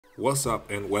What's up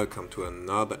and welcome to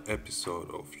another episode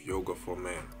of Yoga for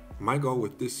Man. My goal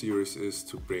with this series is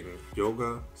to bring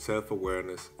yoga,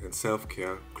 self-awareness and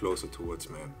self-care closer towards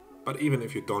man. But even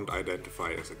if you don't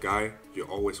identify as a guy, you're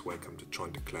always welcome to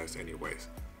join the class anyways.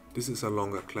 This is a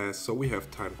longer class, so we have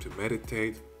time to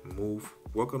meditate, move,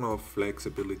 work on our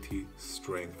flexibility,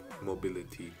 strength,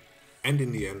 mobility, and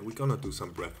in the end we're gonna do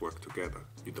some breath work together.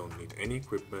 You don't need any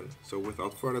equipment, so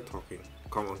without further talking,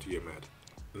 come onto your mat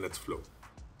and let's flow.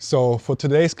 So for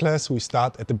today's class, we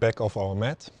start at the back of our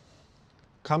mat.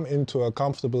 Come into a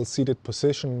comfortable seated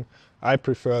position. I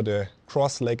prefer the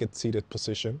cross-legged seated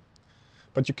position.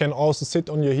 But you can also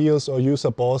sit on your heels or use a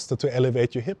bolster to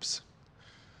elevate your hips.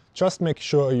 Just make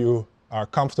sure you are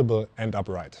comfortable and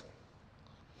upright.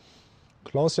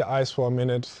 Close your eyes for a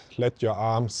minute. Let your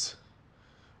arms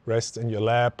rest in your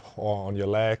lap or on your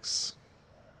legs.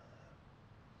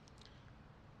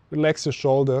 Relax your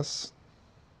shoulders.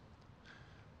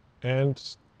 And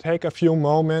take a few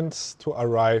moments to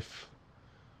arrive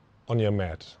on your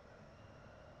mat.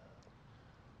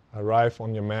 Arrive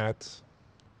on your mat.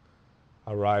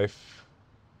 Arrive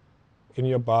in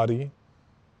your body.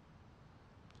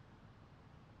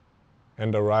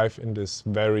 And arrive in this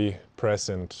very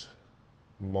present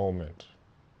moment.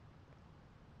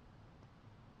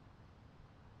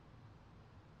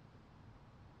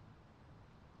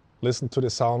 Listen to the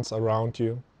sounds around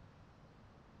you.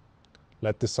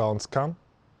 Let the sounds come,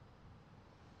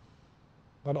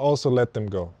 but also let them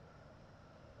go.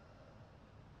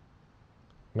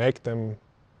 Make them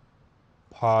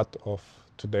part of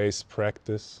today's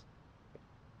practice.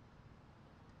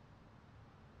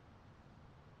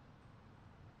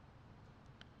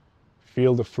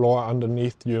 Feel the floor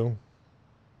underneath you,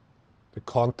 the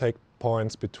contact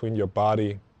points between your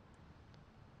body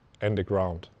and the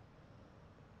ground.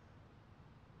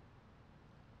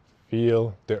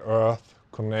 Feel the earth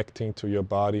connecting to your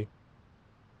body.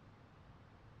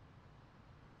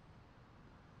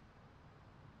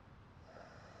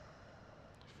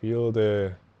 Feel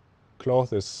the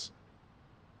clothes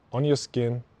on your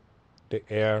skin, the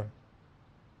air,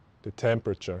 the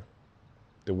temperature,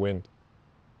 the wind.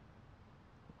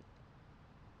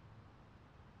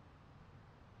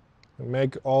 And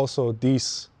make also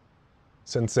these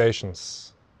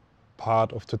sensations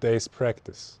part of today's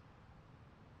practice.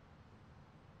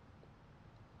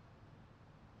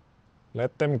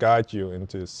 Let them guide you in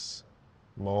this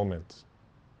moment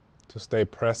to stay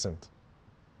present.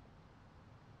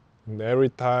 And every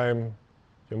time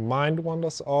your mind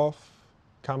wanders off,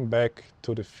 come back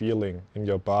to the feeling in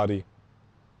your body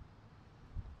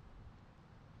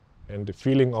and the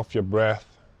feeling of your breath.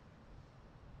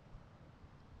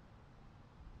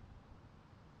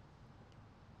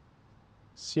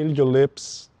 Seal your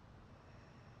lips.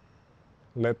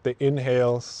 Let the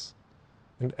inhales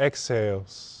and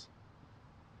exhales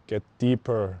get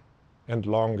deeper and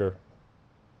longer.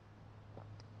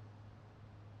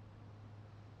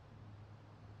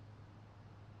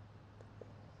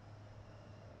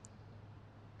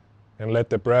 And let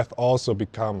the breath also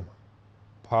become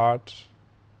part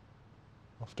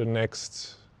of the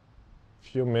next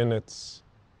few minutes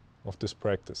of this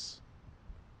practice.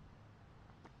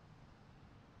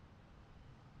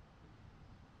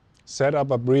 Set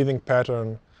up a breathing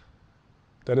pattern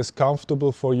that is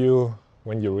comfortable for you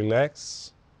when you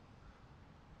relax,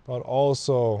 but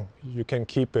also you can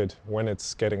keep it when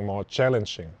it's getting more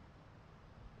challenging.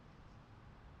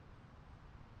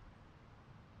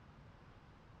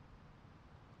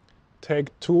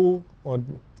 Take 2 or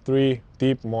 3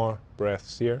 deep more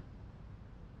breaths here.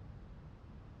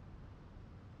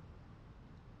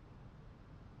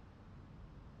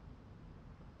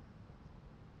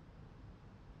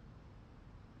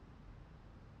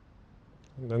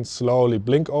 And then slowly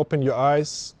blink open your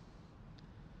eyes,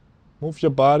 move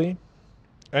your body,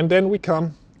 and then we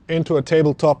come into a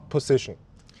tabletop position.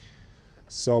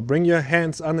 So bring your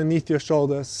hands underneath your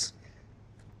shoulders,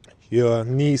 your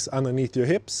knees underneath your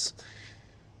hips,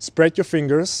 spread your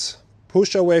fingers,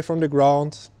 push away from the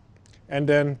ground, and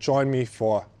then join me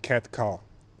for cat-cow.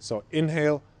 So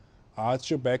inhale, arch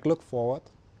your back, look forward.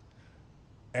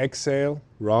 Exhale,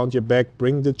 round your back,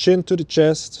 bring the chin to the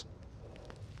chest.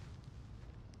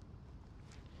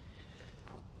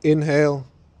 Inhale,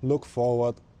 look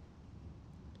forward.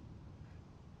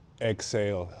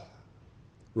 Exhale,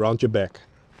 round your back.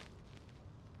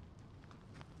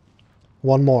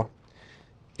 One more.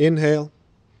 Inhale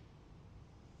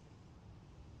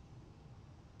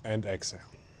and exhale.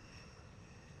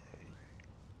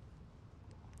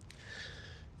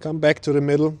 Come back to the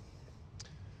middle.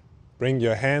 Bring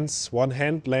your hands one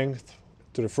hand length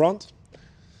to the front.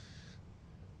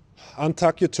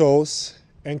 untuck your toes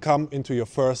and come into your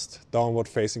first downward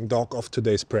facing dog of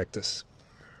today's practice.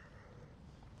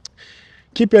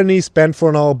 Keep your knees bent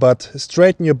for now, but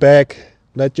straighten your back.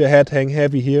 Let your head hang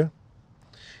heavy here.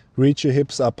 Reach your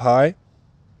hips up high.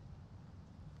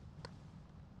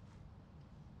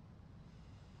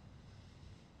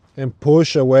 And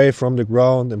push away from the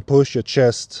ground and push your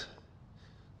chest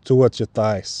towards your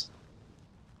thighs.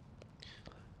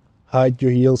 Hide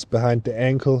your heels behind the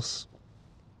ankles.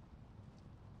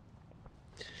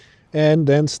 And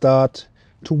then start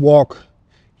to walk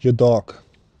your dog.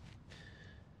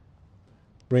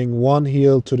 Bring one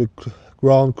heel to the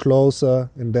ground closer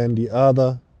and then the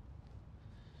other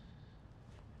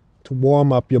to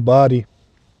warm up your body.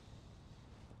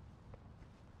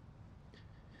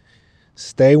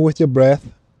 Stay with your breath.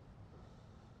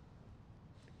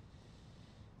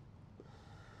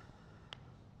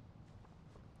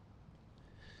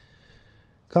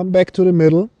 Come back to the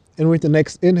middle, and with the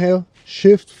next inhale,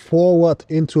 shift forward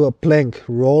into a plank.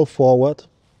 Roll forward.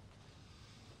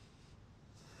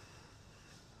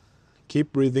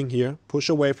 Keep breathing here. Push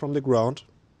away from the ground.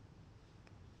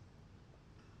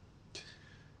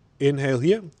 Inhale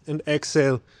here and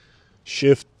exhale.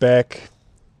 Shift back,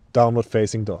 downward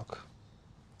facing dog.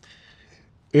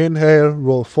 Inhale,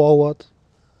 roll forward.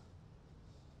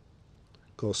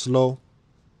 Go slow.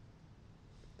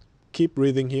 Keep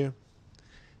breathing here.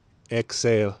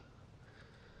 Exhale,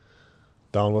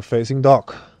 downward facing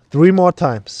dog. 3 more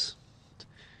times.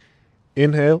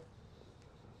 Inhale.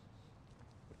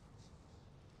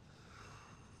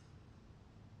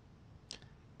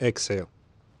 Exhale.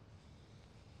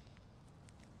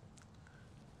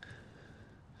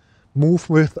 Move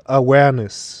with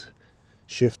awareness.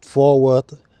 Shift forward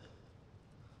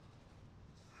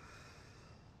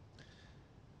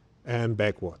and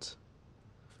backwards.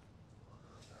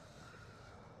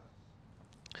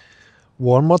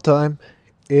 One more time.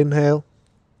 Inhale.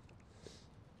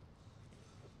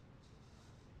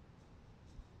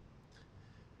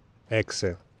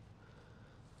 Exhale.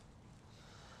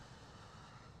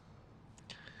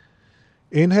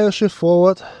 Inhale, shift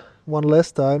forward. One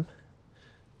last time.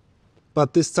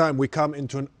 But this time we come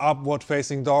into an upward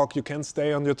facing dog. You can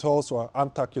stay on your toes or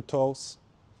untuck your toes.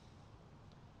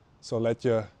 So let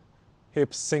your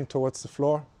hips sink towards the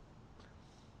floor.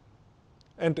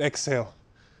 And exhale.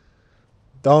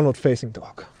 Downward facing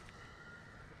dog.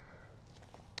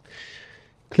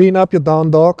 Clean up your down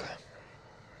dog.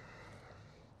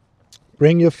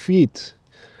 Bring your feet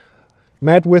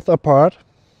mat width apart.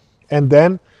 And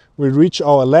then we reach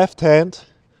our left hand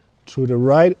to the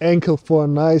right ankle for a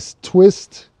nice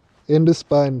twist in the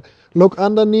spine. Look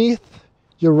underneath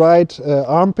your right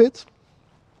armpit.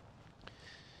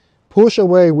 Push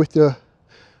away with your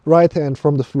right hand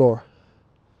from the floor.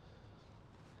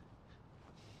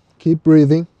 Keep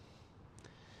breathing.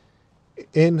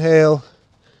 Inhale.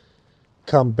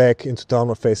 Come back into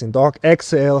downward facing dog.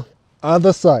 Exhale.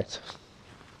 Other side.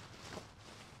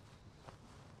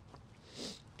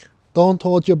 Don't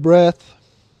hold your breath.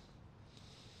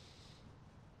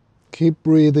 Keep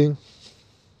breathing.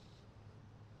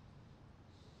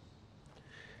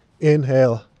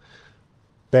 Inhale.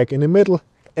 Back in the middle.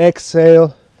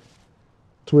 Exhale.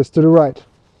 Twist to the right.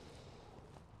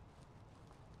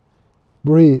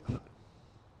 Breathe.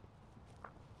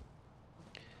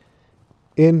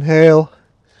 Inhale.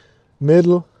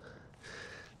 Middle.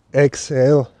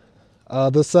 Exhale.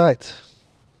 Other side.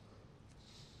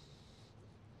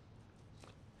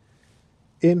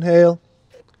 Inhale.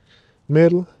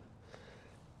 Middle.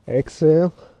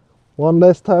 Exhale. One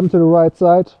last time to the right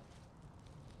side.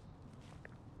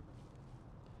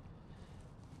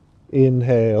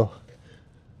 Inhale.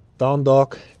 Down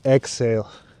dog. Exhale.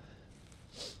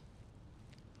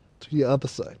 To the other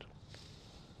side.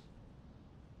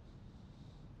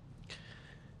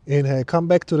 Inhale. Come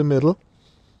back to the middle.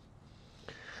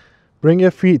 Bring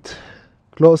your feet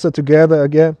closer together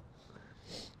again.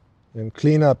 And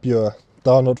clean up your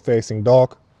downward facing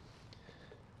dog.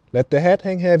 Let the head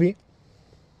hang heavy.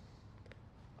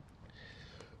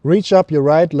 Reach up your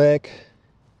right leg,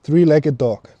 3-legged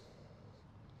dog.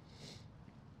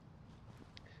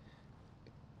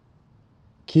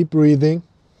 Keep breathing.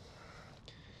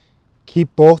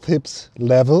 Keep both hips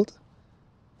leveled.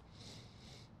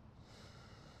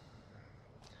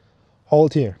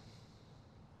 Hold here.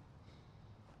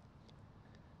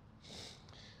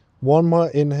 One more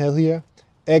inhale here.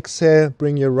 Exhale,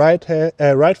 bring your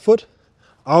right foot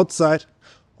outside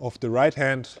of the right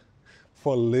hand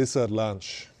for lizard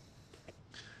lunge.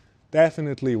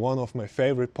 Definitely one of my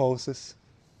favorite poses.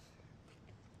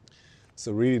 It's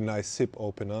a really nice hip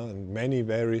opener and many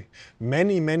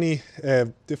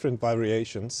different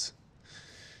variations.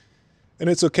 And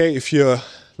it's okay if your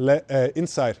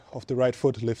inside of the right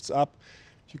foot lifts up.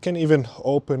 You can even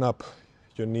open up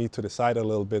your knee to the side a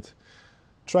little bit.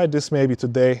 Try this maybe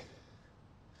today.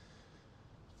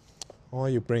 Or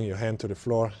you bring your hand to the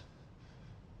floor.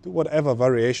 Do whatever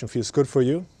variation feels good for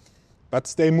you, but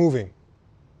stay moving.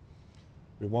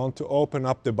 We want to open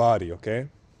up the body, okay?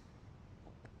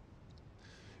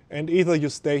 And either you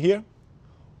stay here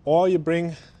or you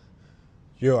bring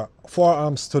your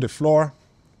forearms to the floor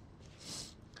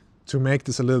to make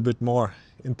this a little bit more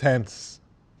intense.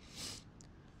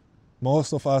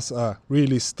 Most of us are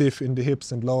really stiff in the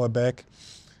hips and lower back,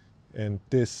 and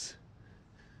this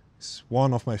is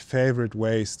one of my favorite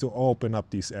ways to open up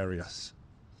these areas.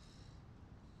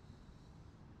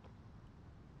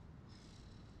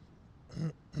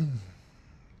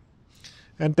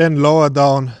 And then lower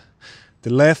down the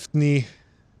left knee,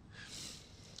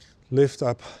 lift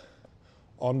up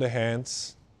on the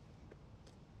hands.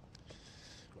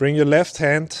 Bring your left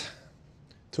hand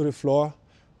to the floor,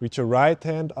 reach your right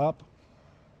hand up.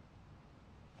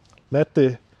 Let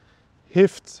the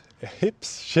hips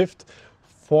shift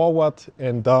forward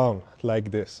and down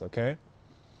like this, okay?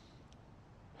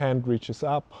 Hand reaches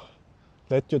up.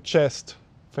 Let your chest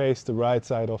face the right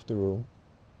side of the room.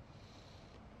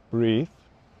 Breathe.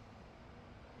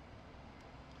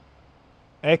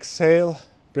 Exhale,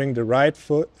 bring the right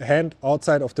hand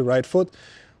outside of the right foot.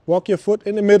 Walk your foot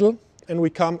in the middle and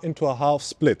we come into a half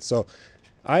split. So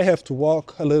I have to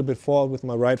walk a little bit forward with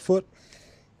my right foot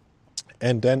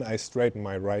and then I straighten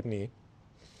my right knee.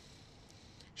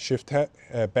 Shift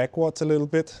backwards a little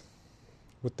bit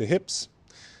with the hips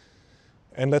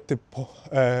and let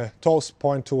the toes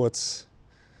point towards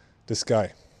the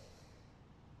sky.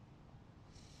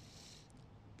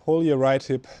 Pull your right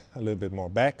hip a little bit more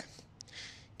back.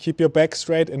 Keep your back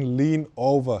straight and lean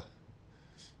over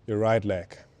your right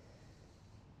leg.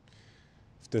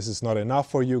 If this is not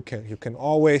enough for you, you can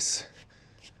always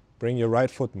bring your right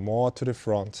foot more to the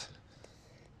front.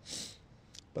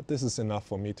 But this is enough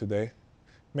for me today.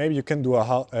 Maybe you can do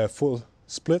a full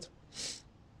split.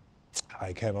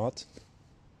 I cannot.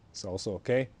 It's also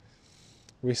okay.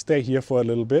 We stay here for a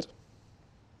little bit.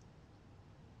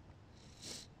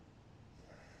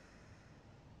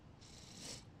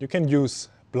 You can use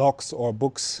blocks or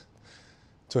books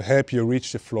to help you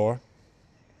reach the floor.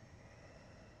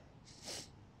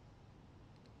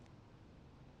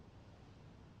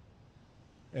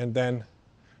 And then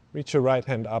reach your right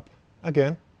hand up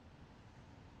again.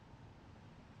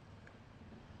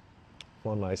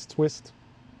 One nice twist.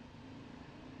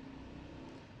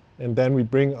 And then we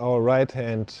bring our right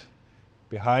hand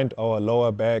behind our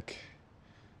lower back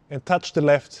and touch the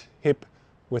left hip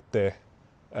with the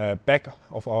back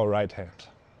of our right hand.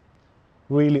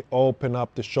 Really open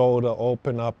up the shoulder,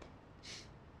 open up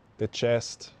the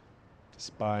chest, the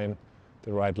spine,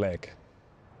 the right leg.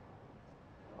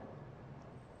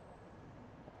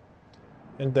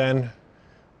 And then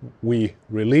we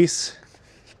release.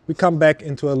 We come back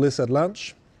into a lizard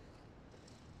lunge.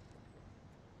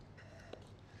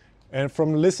 And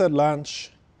from lizard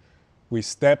lunge, we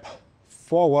step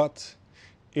forward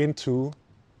into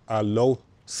a low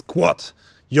squat,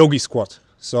 yogi squat.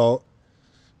 So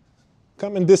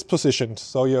come in this position.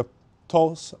 So your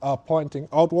toes are pointing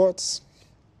outwards.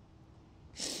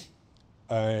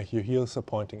 Your heels are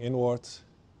pointing inwards.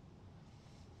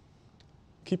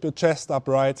 Keep your chest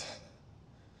upright.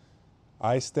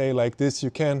 I stay like this. You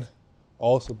can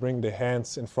also bring the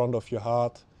hands in front of your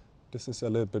heart. This is a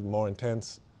little bit more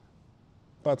intense.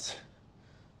 But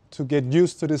to get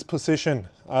used to this position,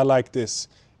 I like this.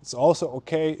 It's also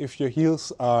okay if your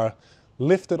heels are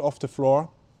lifted off the floor.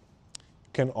 You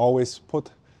can always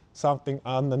put something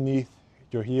underneath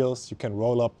your heels. You can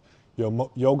roll up your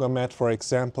yoga mat, for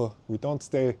example. We don't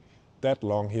stay that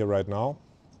long here right now,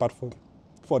 but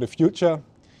for the future,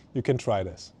 you can try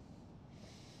this.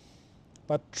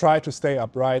 But try to stay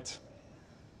upright.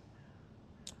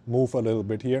 Move a little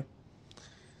bit here.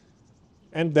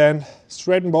 And then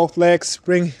straighten both legs,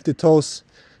 bring the toes,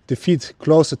 the feet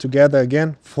closer together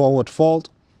again, forward fold.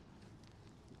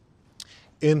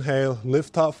 Inhale,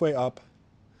 lift halfway up.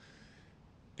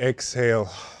 Exhale,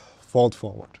 fold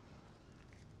forward.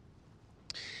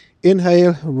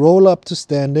 Inhale, roll up to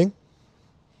standing.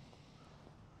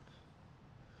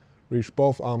 Reach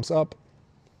both arms up.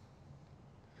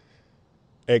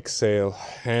 Exhale,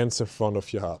 hands in front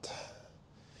of your heart.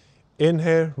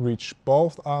 Inhale, reach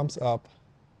both arms up.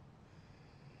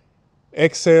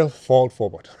 Exhale, fold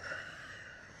forward.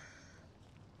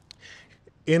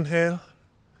 Inhale,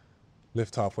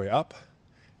 lift halfway up.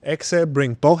 Exhale,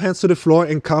 bring both hands to the floor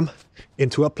and come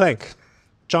into a plank.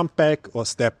 Jump back or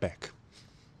step back.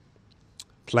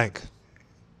 Plank.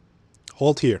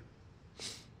 Hold here.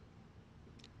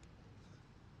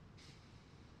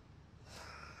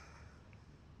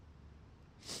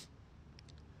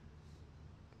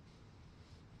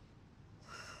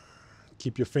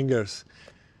 Keep your fingers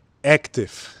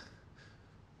active.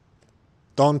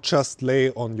 Don't just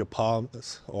lay on your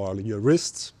palms or your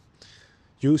wrists.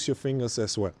 Use your fingers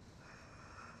as well.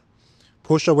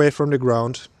 Push away from the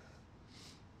ground.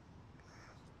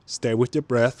 Stay with your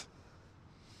breath.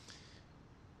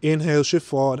 Inhale, shift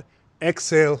forward.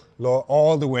 Exhale, lower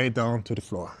all the way down to the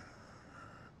floor.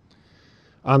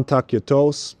 Untuck your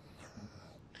toes.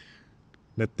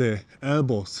 Let the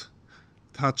elbows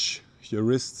touch your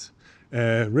wrists,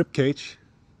 rib cage.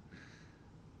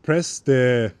 Press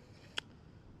the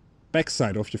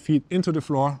backside of your feet into the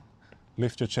floor.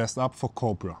 Lift your chest up for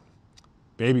cobra,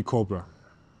 baby cobra.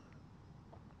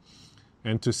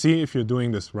 And to see if you're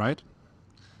doing this right,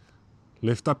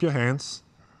 lift up your hands.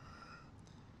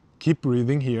 Keep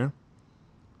breathing here.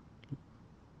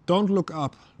 Don't look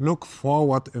up, look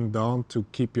forward and down to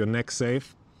keep your neck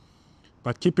safe.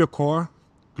 But keep your core,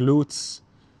 glutes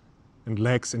and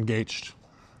legs engaged,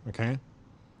 okay?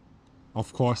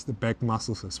 Of course the back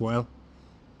muscles as well.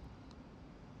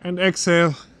 And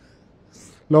exhale,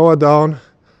 lower down,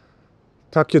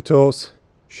 tuck your toes,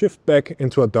 shift back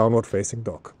into a downward facing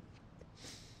dog.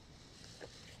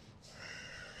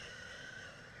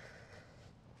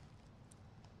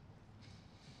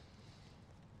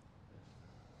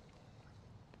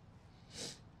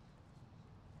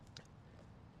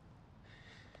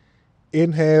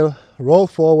 Inhale, roll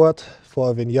forward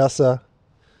for a vinyasa.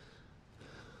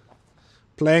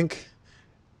 Plank.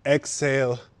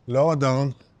 Exhale, lower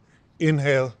down.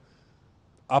 Inhale,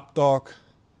 up dog.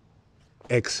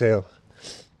 Exhale,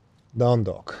 down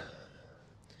dog.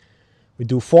 We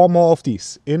do 4 more of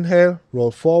these. Inhale,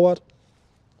 roll forward.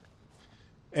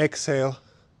 Exhale,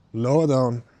 lower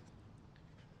down.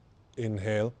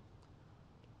 Inhale,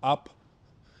 up.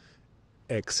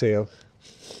 Exhale,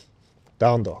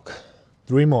 down dog.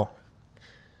 3 more.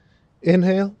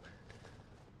 Inhale.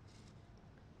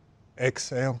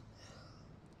 Exhale.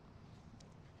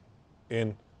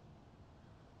 In.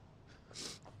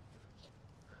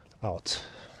 Out.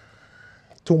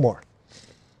 2 more.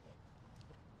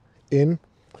 In.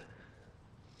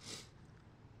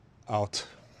 Out.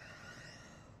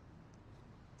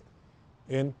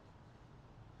 In.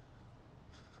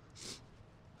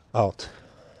 Out.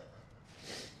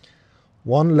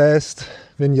 One last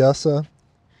vinyasa.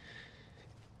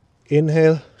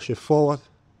 Inhale, shift forward.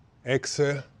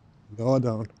 Exhale, lower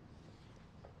down.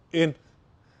 In,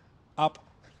 up.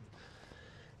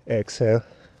 Exhale,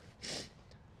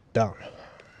 down.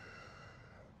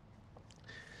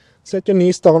 Set your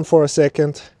knees down for a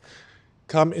second.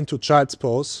 Come into child's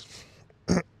pose.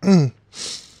 Bring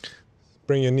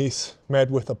your knees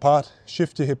mat width apart.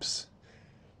 Shift your hips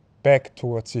back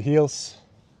towards your heels.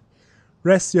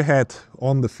 Rest your head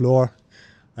on the floor.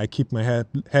 I keep my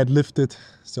head lifted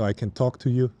so I can talk to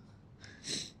you.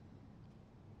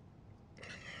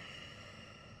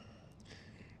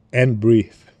 And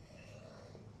breathe.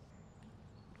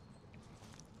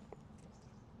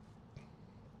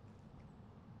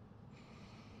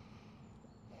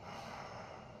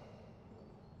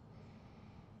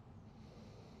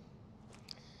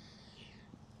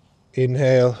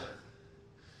 Inhale,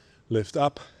 lift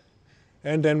up,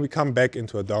 and then we come back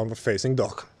into a downward facing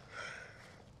dog.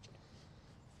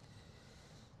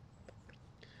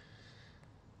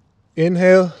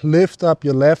 Inhale, lift up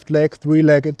your left leg,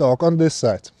 3-legged dog on this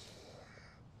side.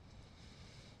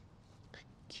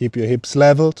 Keep your hips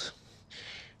leveled.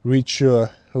 Reach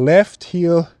your left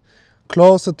heel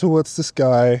closer towards the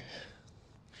sky.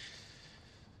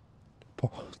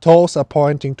 Toes are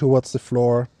pointing towards the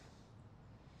floor.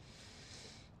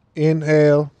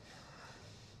 Inhale.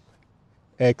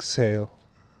 Exhale.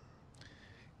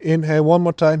 Inhale one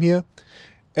more time here.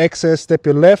 Exhale, step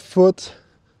your left foot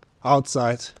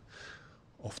outside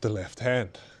of the left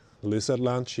hand. Lizard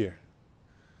lunge here.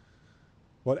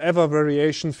 Whatever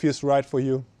variation feels right for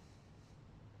you.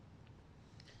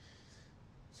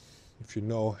 If you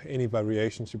know any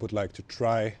variations you would like to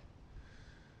try,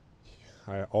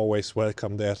 I always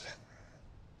welcome that.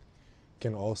 You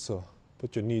can also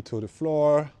put your knee to the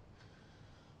floor,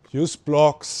 use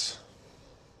blocks,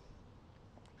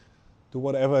 do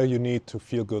whatever you need to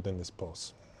feel good in this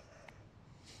pose.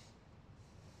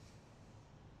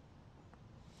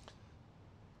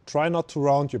 Try not to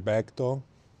round your back though.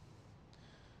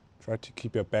 Try to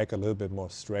keep your back a little bit more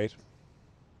straight.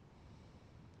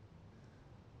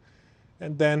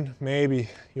 And then maybe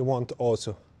you want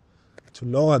also to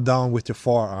lower down with your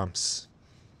forearms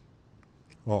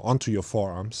or onto your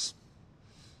forearms.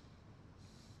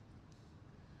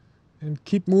 And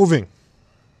keep moving.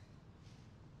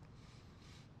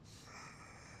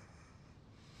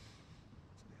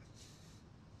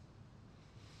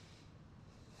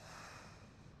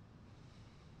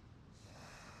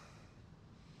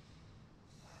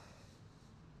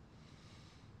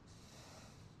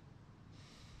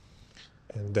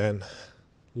 And then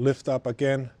lift up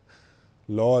again,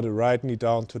 lower the right knee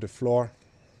down to the floor.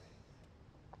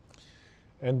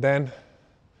 And then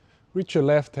reach your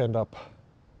left hand up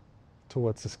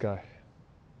towards the sky.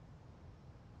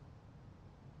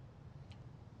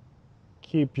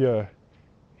 Keep your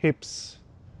hips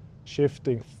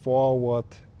shifting forward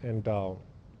and down.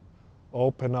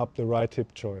 Open up the right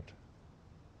hip joint.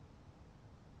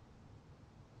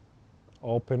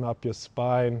 Open up your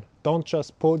spine. Don't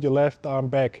just pull your left arm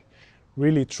back.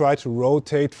 Really try to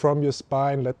rotate from your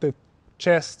spine. Let the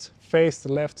chest face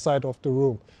the left side of the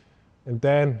room. And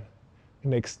then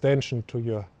an extension to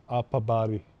your upper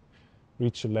body.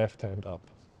 Reach your left hand up.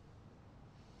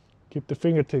 Keep the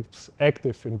fingertips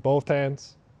active in both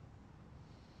hands.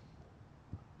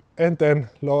 And then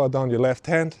lower down your left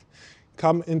hand.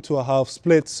 Come into a half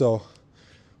split. So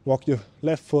walk your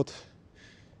left foot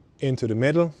into the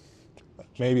middle.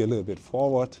 Maybe a little bit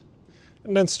forward.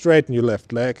 And then straighten your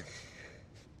left leg.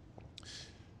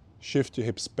 Shift your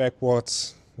hips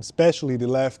backwards, especially the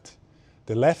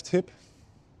left hip.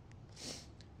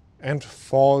 And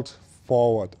fold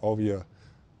forward over your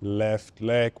left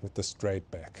leg with the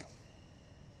straight back.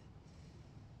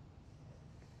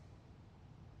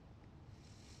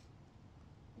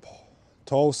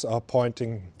 Toes are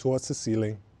pointing towards the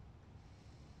ceiling.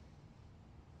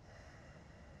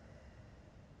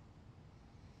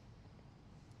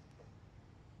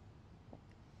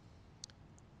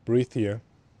 Breathe here.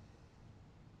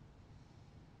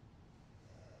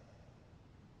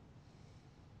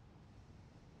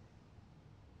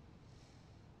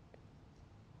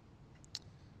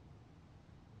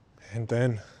 And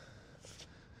then,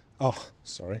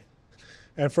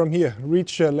 And from here,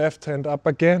 reach your left hand up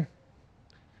again.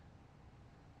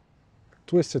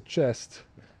 Twist your chest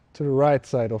to the right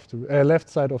side of the left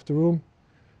side of the room.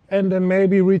 And then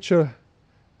maybe reach your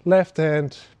left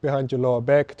hand behind your lower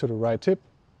back to the right hip.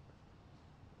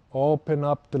 Open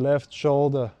up the left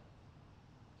shoulder,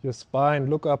 your spine,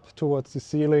 look up towards the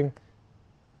ceiling.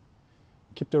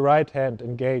 Keep the right hand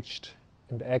engaged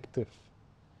and active.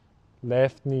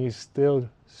 Left knee still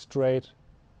straight.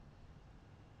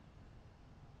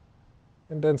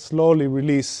 And then slowly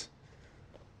release.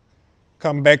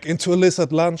 Come back into a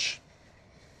lizard lunge.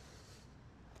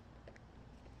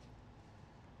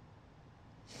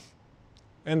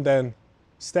 And then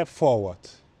step forward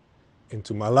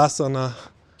into Malasana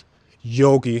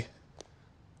Yogi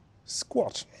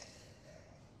Squat.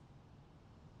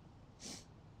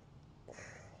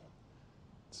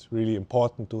 It's really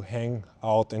important to hang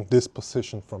out in this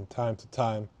position from time to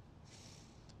time.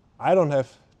 I don't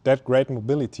have that great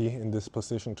mobility in this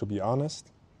position, to be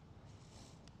honest,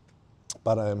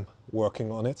 but I'm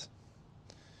working on it.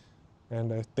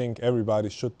 And I think everybody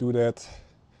should do that,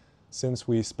 since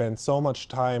we spend so much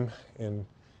time in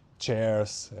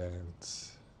chairs and,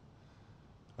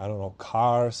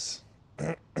 cars.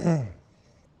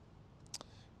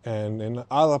 And in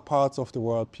other parts of the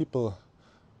world, people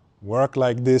work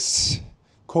like this,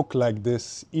 cook like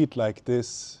this, eat like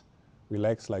this,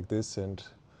 relax like this, and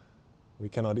we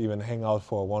cannot even hang out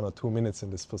for 1 or 2 minutes in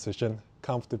this position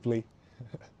comfortably.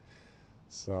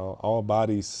 So our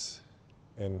bodies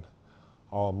in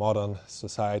our modern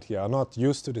society are not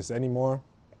used to this anymore,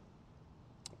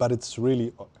 but it's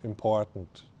really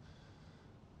important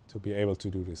to be able to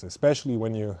do this, especially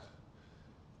when you're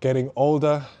getting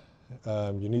older.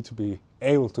 You need to be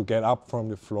able to get up from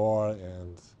the floor,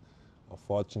 and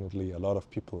unfortunately a lot of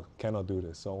people cannot do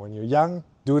this. So when you're young,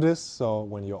 do this, so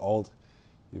when you're old,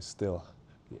 you still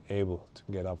be able to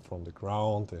get up from the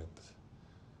ground and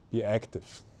be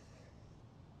active.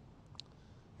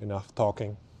 Enough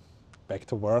talking, back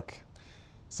to work.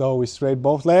 So we straighten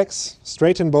both legs,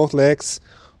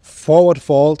 forward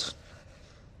fold,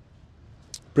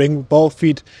 bring both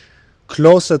feet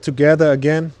closer together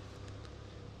again.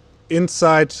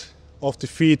 Inside of the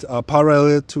feet are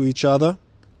parallel to each other.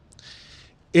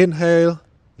 Inhale,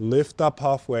 lift up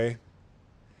halfway.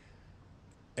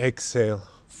 Exhale,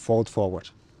 fold forward.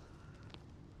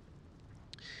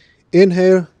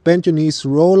 Inhale, bend your knees,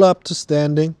 roll up to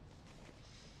standing.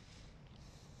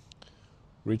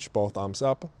 Reach both arms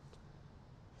up.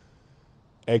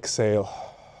 Exhale,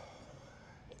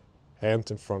 Hands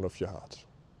in front of your heart.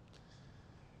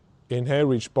 Inhale,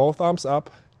 reach both arms up.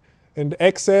 And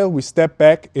exhale, we step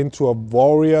back into a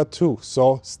warrior two.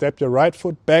 So step your right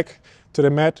foot back to the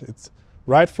mat.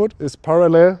 Right foot is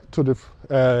parallel to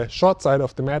the short side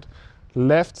of the mat.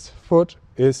 Left foot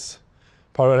is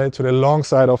parallel to the long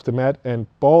side of the mat. And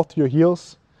both your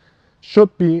heels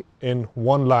should be in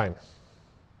one line.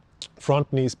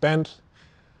 Front knee is bent.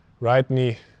 Right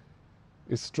knee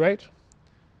is straight.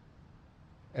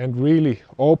 And really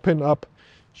open up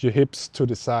your hips to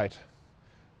the side.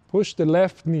 Push the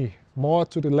left knee more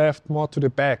to the left, more to the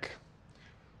back.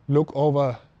 Look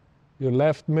over your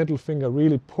left middle finger.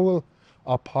 Really pull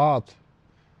apart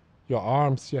your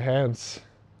arms, your hands.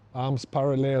 Arms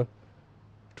parallel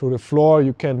to the floor.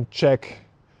 You can check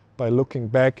by looking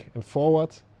back and forward,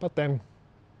 but then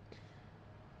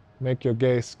make your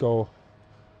gaze go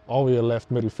over your left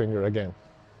middle finger again.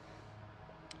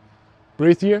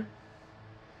 Breathe here.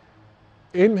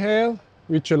 Inhale,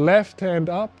 reach your left hand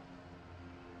up.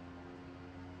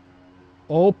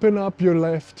 Open up your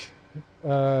left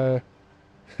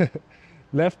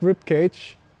rib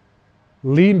cage.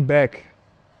 Lean back.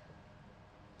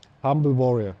 Humble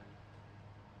warrior.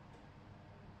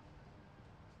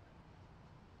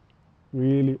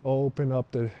 Really open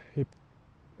up the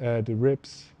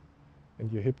ribs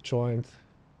and your hip joint.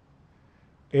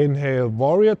 Inhale,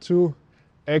 warrior two.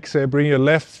 Exhale, bring your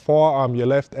left forearm, your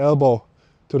left elbow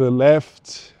to the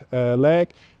left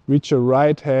leg. Reach your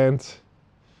right hand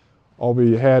over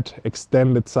your head,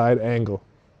 extended side angle.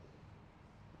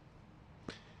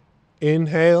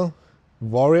 Inhale,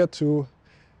 warrior two.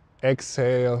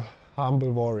 Exhale,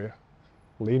 humble warrior.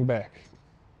 Lean back.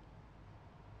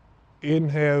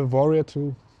 Inhale, warrior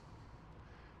two.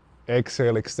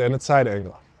 Exhale, extended side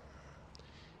angle.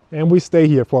 And we stay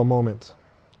here for a moment.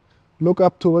 Look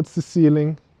up towards the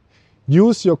ceiling.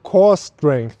 Use your core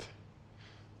strength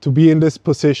to be in this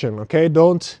position, okay?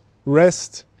 Don't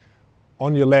rest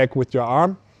on your leg with your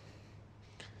arm.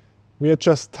 We are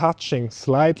just touching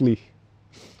slightly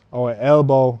our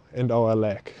elbow and our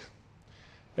leg.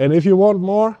 And if you want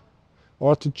more,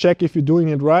 or to check if you're doing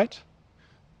it right,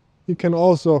 you can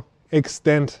also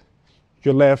extend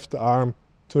your left arm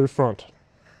to the front.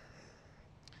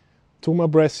 2 more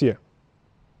breaths here.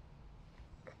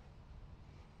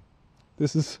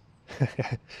 This is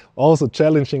also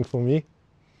challenging for me.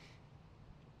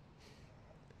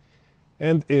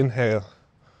 And inhale,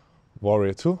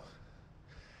 warrior two.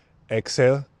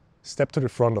 Exhale, step to the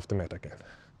front of the mat again.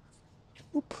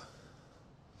 Oop.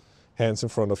 Hands in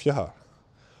front of your heart.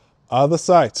 Other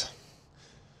side.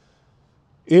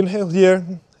 Inhale here.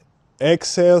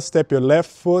 Exhale, step your left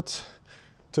foot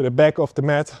to the back of the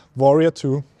mat, warrior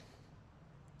two.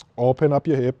 Open up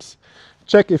your hips.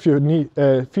 Check if your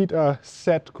feet are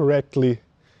set correctly.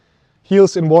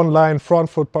 Heels in one line, front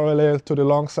foot parallel to the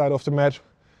long side of the mat.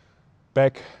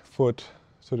 Back foot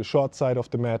to the short side of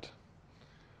the mat.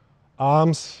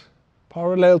 Arms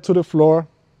parallel to the floor.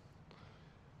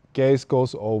 Gaze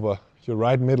goes over your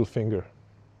right middle finger.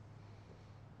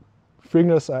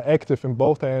 Fingers are active in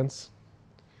both hands.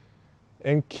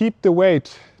 And keep the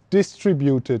weight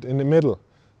distributed in the middle.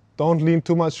 Don't lean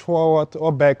too much forward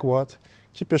or backward.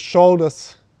 Keep your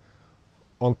shoulders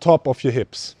on top of your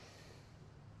hips.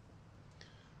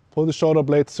 Pull the shoulder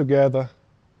blades together.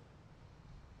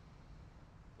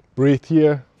 Breathe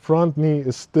here. Front knee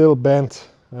is still bent.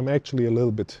 I'm actually a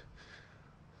little bit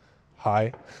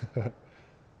high.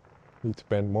 Need to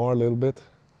bend more a little bit.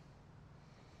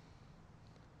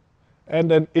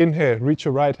 And then inhale, reach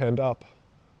your right hand up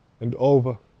and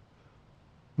over.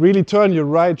 Really turn your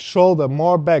right shoulder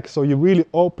more back so you really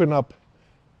open up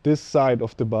this side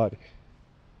of the body.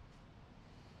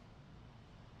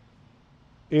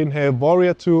 Inhale,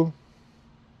 warrior two.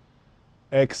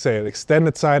 Exhale,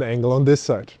 extended side angle on this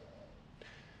side.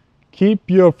 Keep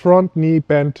your front knee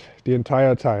bent the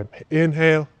entire time.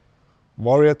 Inhale,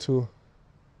 warrior two.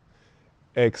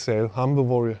 Exhale, humble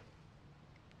warrior.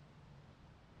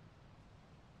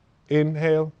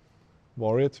 Inhale,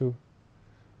 warrior two.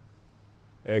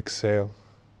 Exhale,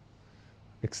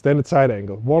 extended side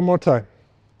angle. One more time.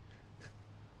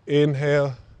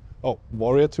 Inhale,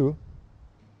 warrior two.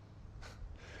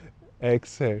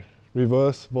 Exhale,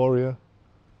 reverse warrior.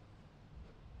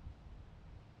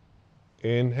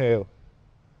 Inhale,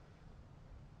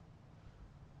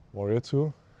 warrior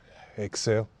two.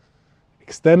 Exhale,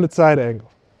 extended side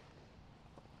angle.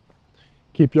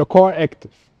 Keep your core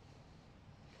active.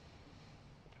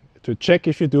 To check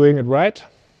if you're doing it right,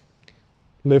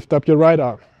 lift up your right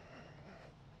arm.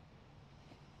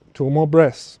 2 more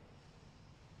breaths.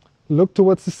 Look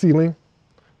towards the ceiling.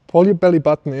 Pull your belly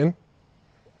button in.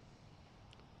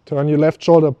 Turn your left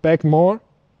shoulder back more.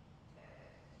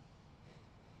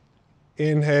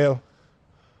 Inhale,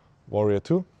 warrior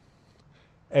two.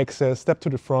 Exhale, step to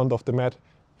the front of the mat.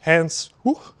 Hands,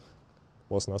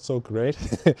 was not so great.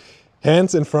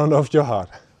 Hands in front of your heart.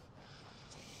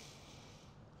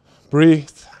 Breathe.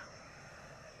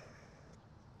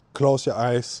 Close your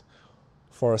eyes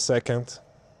for a second.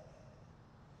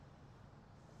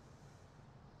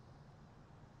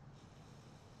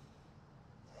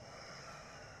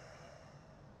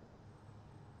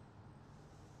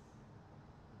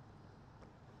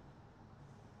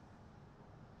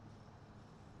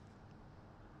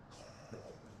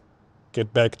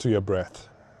 Get back to your breath.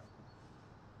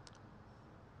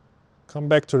 Come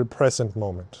back to the present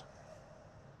moment.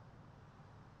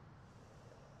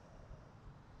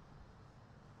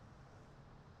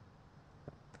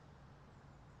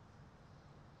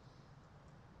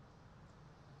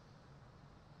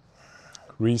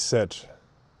 Reset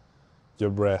your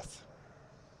breath.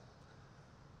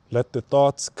 Let the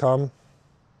thoughts come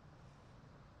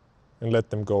and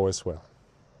let them go as well.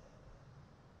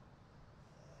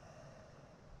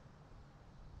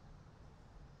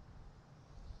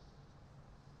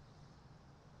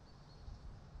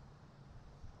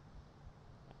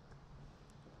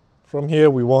 From here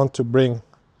we want to bring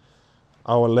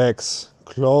our legs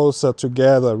closer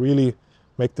together, really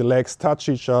make the legs touch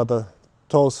each other,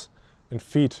 toes and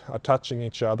feet are touching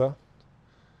each other.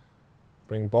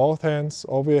 Bring both hands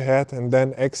over your head and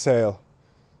then exhale,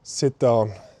 sit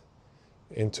down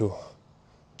into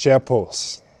chair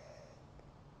pose.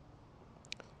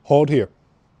 Hold here.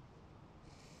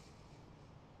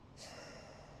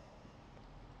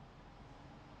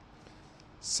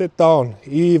 Sit down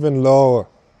even lower.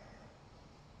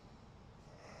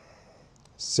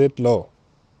 Sit low.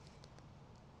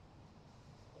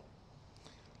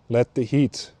 Let the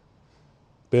heat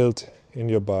build in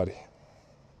your body.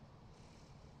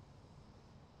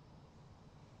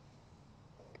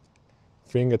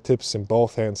 Fingertips in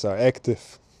both hands are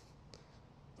active.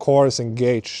 Core is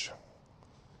engaged.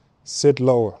 Sit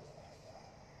lower.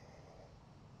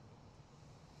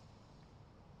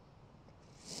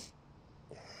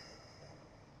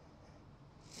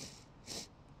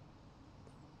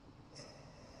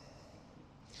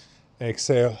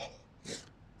 Exhale,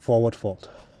 forward fold.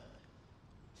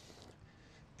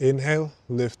 Inhale,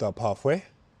 lift up halfway.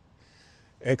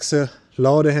 Exhale,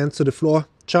 lower the hands to the floor,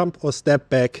 jump or step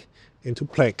back into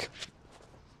plank.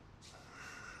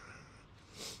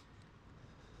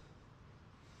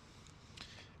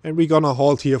 And we're gonna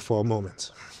hold here for a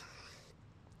moment.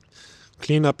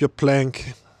 Clean up your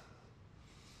plank.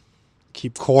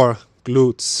 Keep core,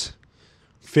 glutes,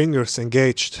 fingers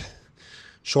engaged,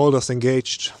 shoulders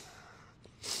engaged.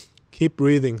 Keep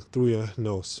breathing through your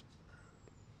nose.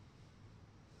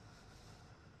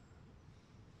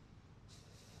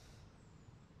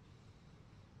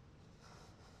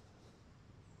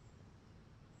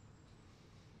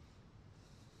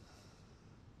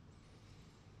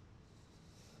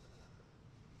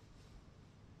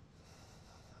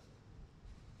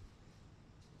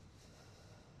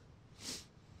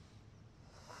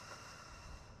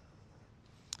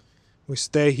 We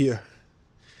stay here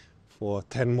for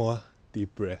 10 more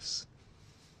deep breaths.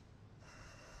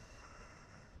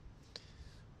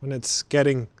 When it's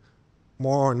getting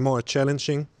more and more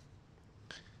challenging,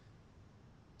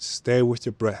 stay with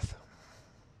your breath.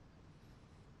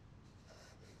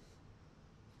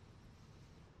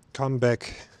 Come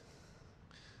back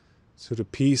to the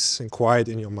peace and quiet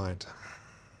in your mind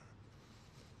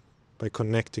by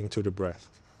connecting to the breath.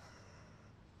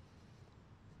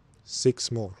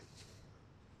 6 more.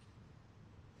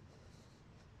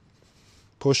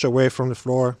 Push away from the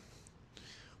floor.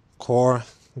 Core,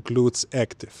 glutes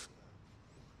active.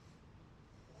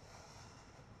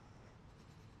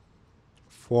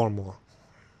 4 more.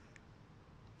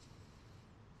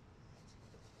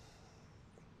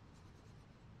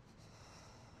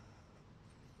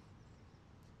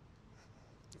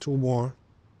 2 more.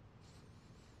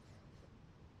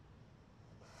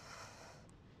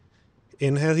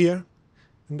 Inhale here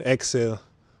and exhale,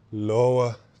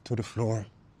 lower to the floor.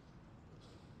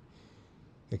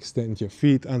 Extend your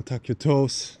feet, untuck your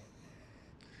toes.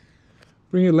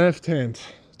 Bring your left hand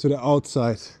to the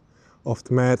outside of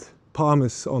the mat. Palm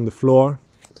is on the floor.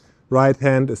 Right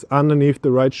hand is underneath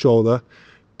the right shoulder.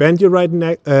 Bend your right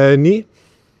knee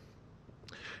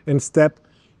and step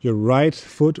your right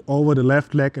foot over the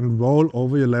left leg and roll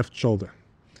over your left shoulder.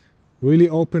 Really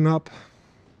open up.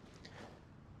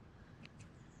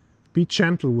 Be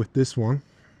gentle with this one,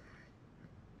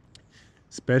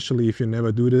 especially if you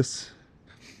never do this.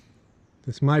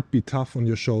 This might be tough on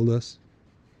your shoulders.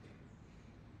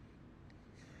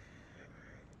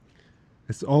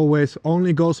 It's always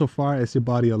only go so far as your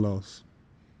body allows.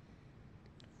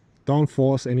 Don't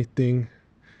force anything.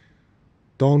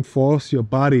 Don't force your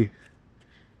body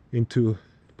into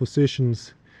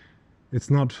positions it's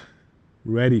not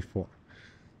ready for.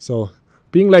 So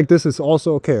being like this is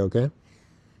also okay, okay?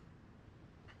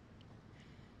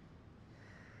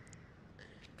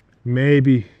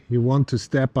 Maybe you want to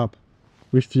step up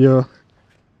with your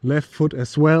left foot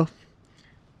as well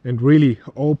and really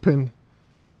open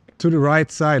to the right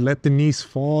side. Let the knees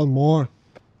fall more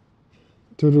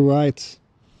to the right.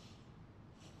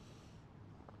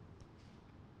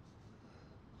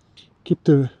 Keep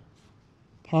the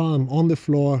palm on the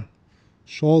floor,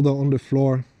 shoulder on the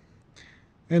floor,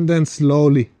 and then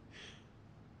slowly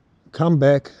come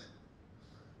back.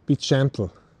 Be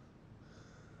gentle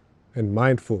and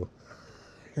mindful,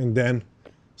 and then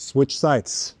switch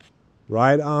sides.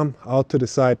 Right arm out to the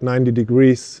side 90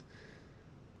 degrees,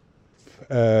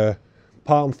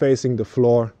 palm facing the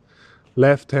floor,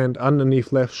 left hand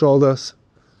underneath left shoulders,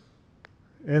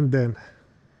 and then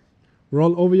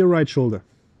roll over your right shoulder.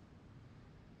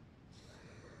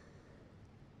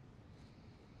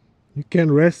 You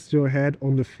can rest your head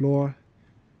on the floor.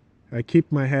 I keep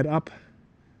my head up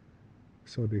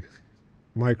so the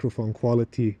microphone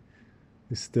quality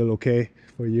is still okay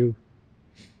for you.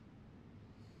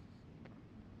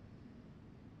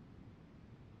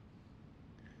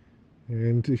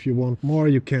 And if you want more,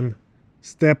 you can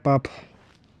step up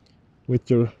with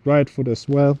your right foot as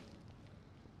well.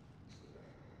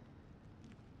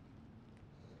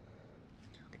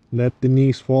 Let the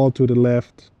knees fall to the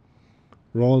left.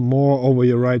 Roll more over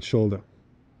your right shoulder.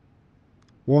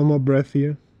 One more breath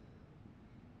here.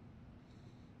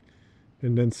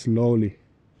 And then slowly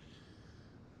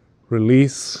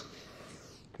release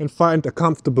and find a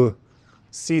comfortable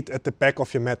seat at the back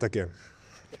of your mat again.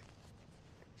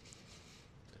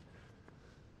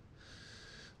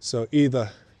 So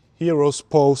either hero's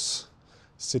pose,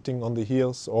 sitting on the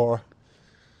heels, or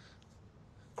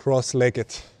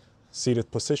cross-legged seated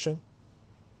position.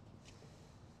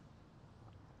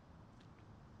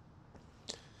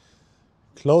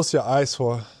 Close your eyes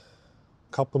for a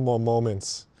couple more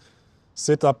moments.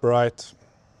 Sit upright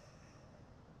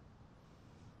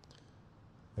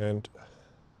and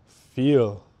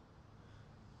feel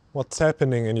what's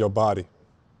happening in your body.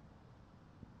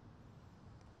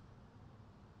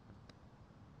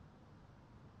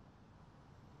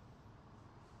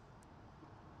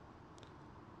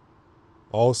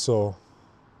 Also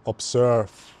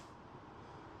observe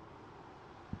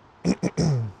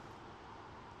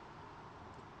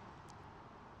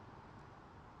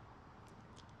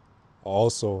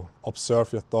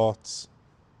your thoughts.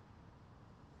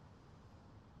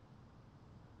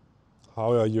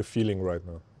 How are you feeling right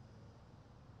now?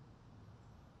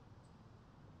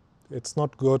 It's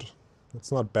not good,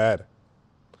 it's not bad.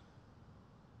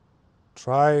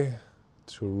 Try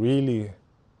to really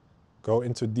go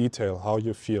into detail how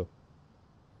you feel.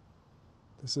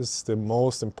 This is the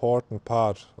most important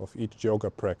part of each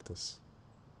yoga practice.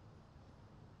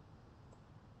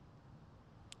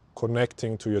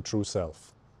 Connecting to your true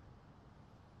self.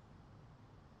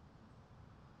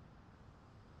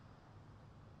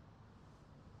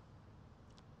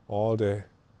 All the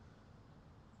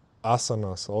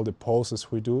asanas, all the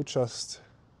poses we do just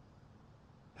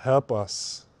help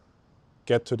us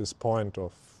get to this point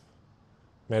of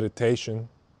meditation,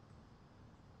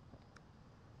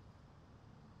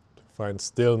 to find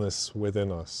stillness within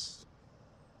us.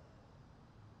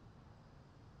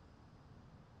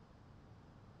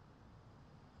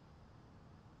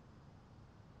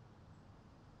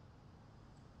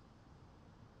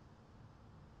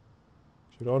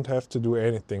 You don't have to do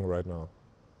anything right now.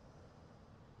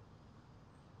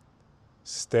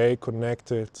 Stay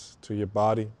connected to your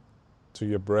body, to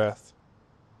your breath.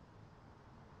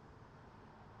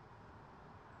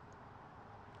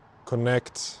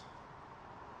 Connect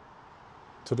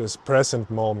to this present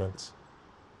moment.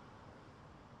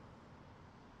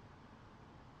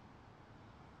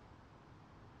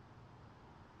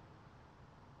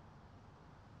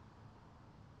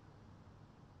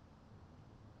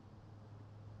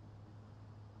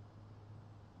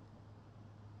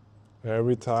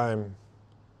 Every time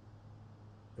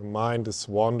your mind is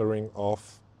wandering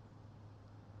off,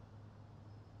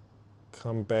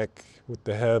 come back with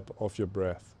the help of your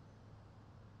breath.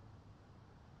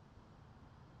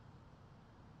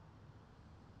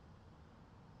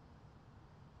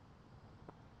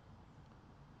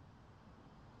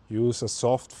 Use a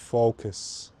soft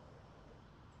focus.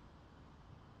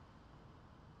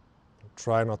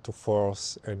 Try not to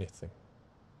force anything.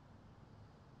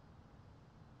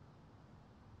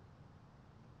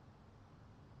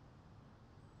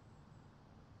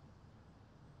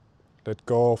 Let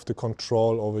go of the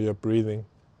control over your breathing.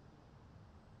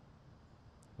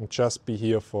 And just be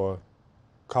here for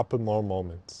a couple more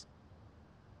moments.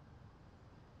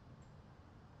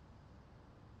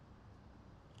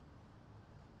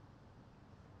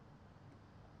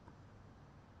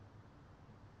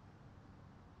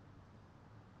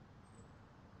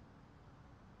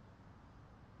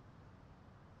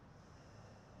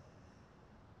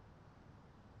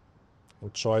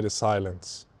 Enjoy the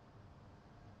silence.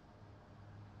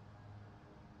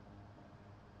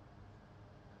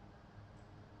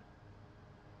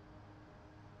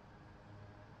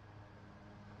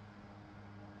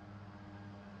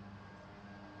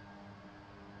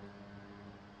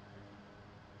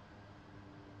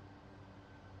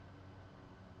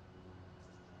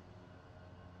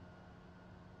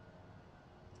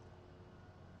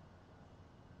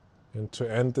 And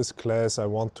to end this class, I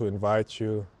want to invite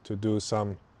you to do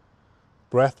some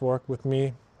breath work with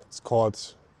me. It's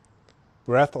called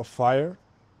breath of fire.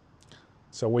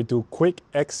 So we do quick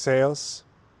exhales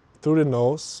through the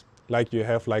nose, like you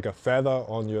have like a feather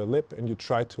on your lip and you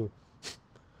try to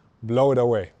blow it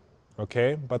away,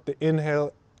 okay? But the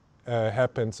inhale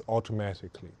happens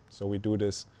automatically. So we do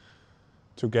this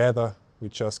together. We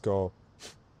just go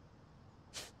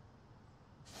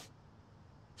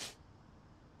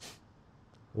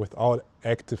without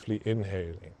actively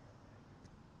inhaling.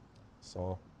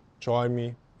 So join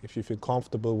me if you feel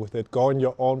comfortable with it. Go in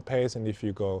your own pace, and if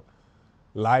you go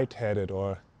lightheaded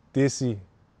or dizzy,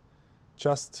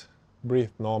 just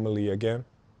breathe normally again.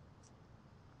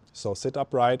 So sit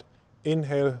upright,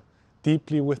 inhale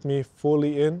deeply with me,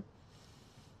 fully in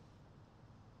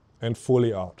and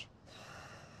fully out.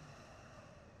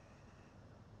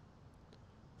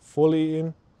 Fully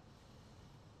in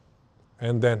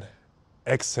and then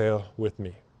exhale with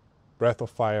me. Breath of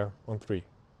fire on 3.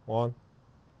 1,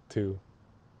 2,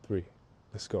 3.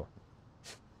 Let's go.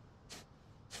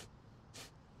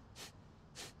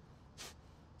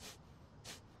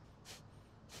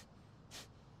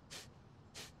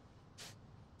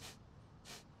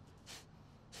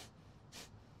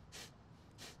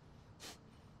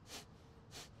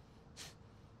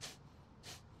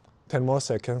 Ten more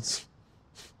seconds.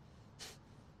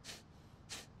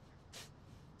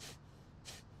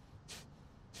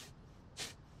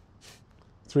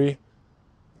 3,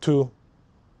 2,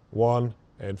 1,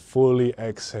 and fully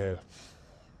exhale.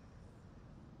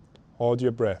 Hold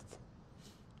your breath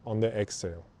on the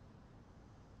exhale.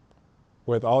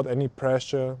 Without any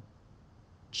pressure,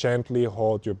 gently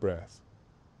hold your breath.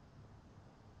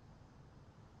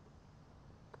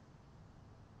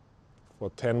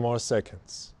 For 10 more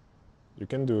seconds. You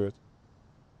can do it.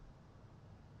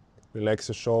 Relax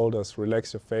your shoulders,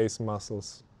 relax your face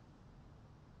muscles,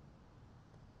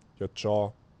 your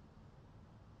jaw.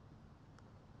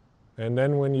 And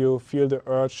then when you feel the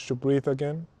urge to breathe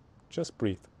again, just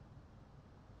breathe.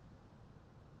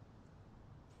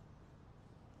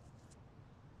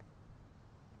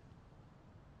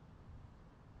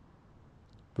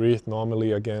 Breathe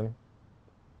normally again.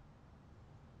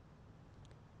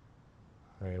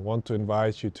 I want to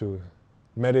invite you to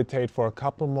meditate for a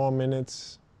couple more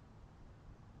minutes.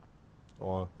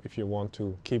 Or if you want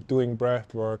to keep doing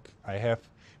breath work, I have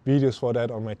videos for that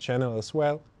on my channel as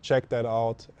well. Check that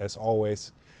out. As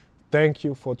always, thank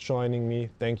you for joining me.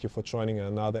 Thank you for joining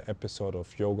another episode of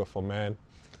Yoga for Man.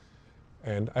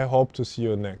 And I hope to see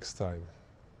you next time.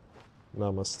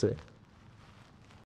 Namaste.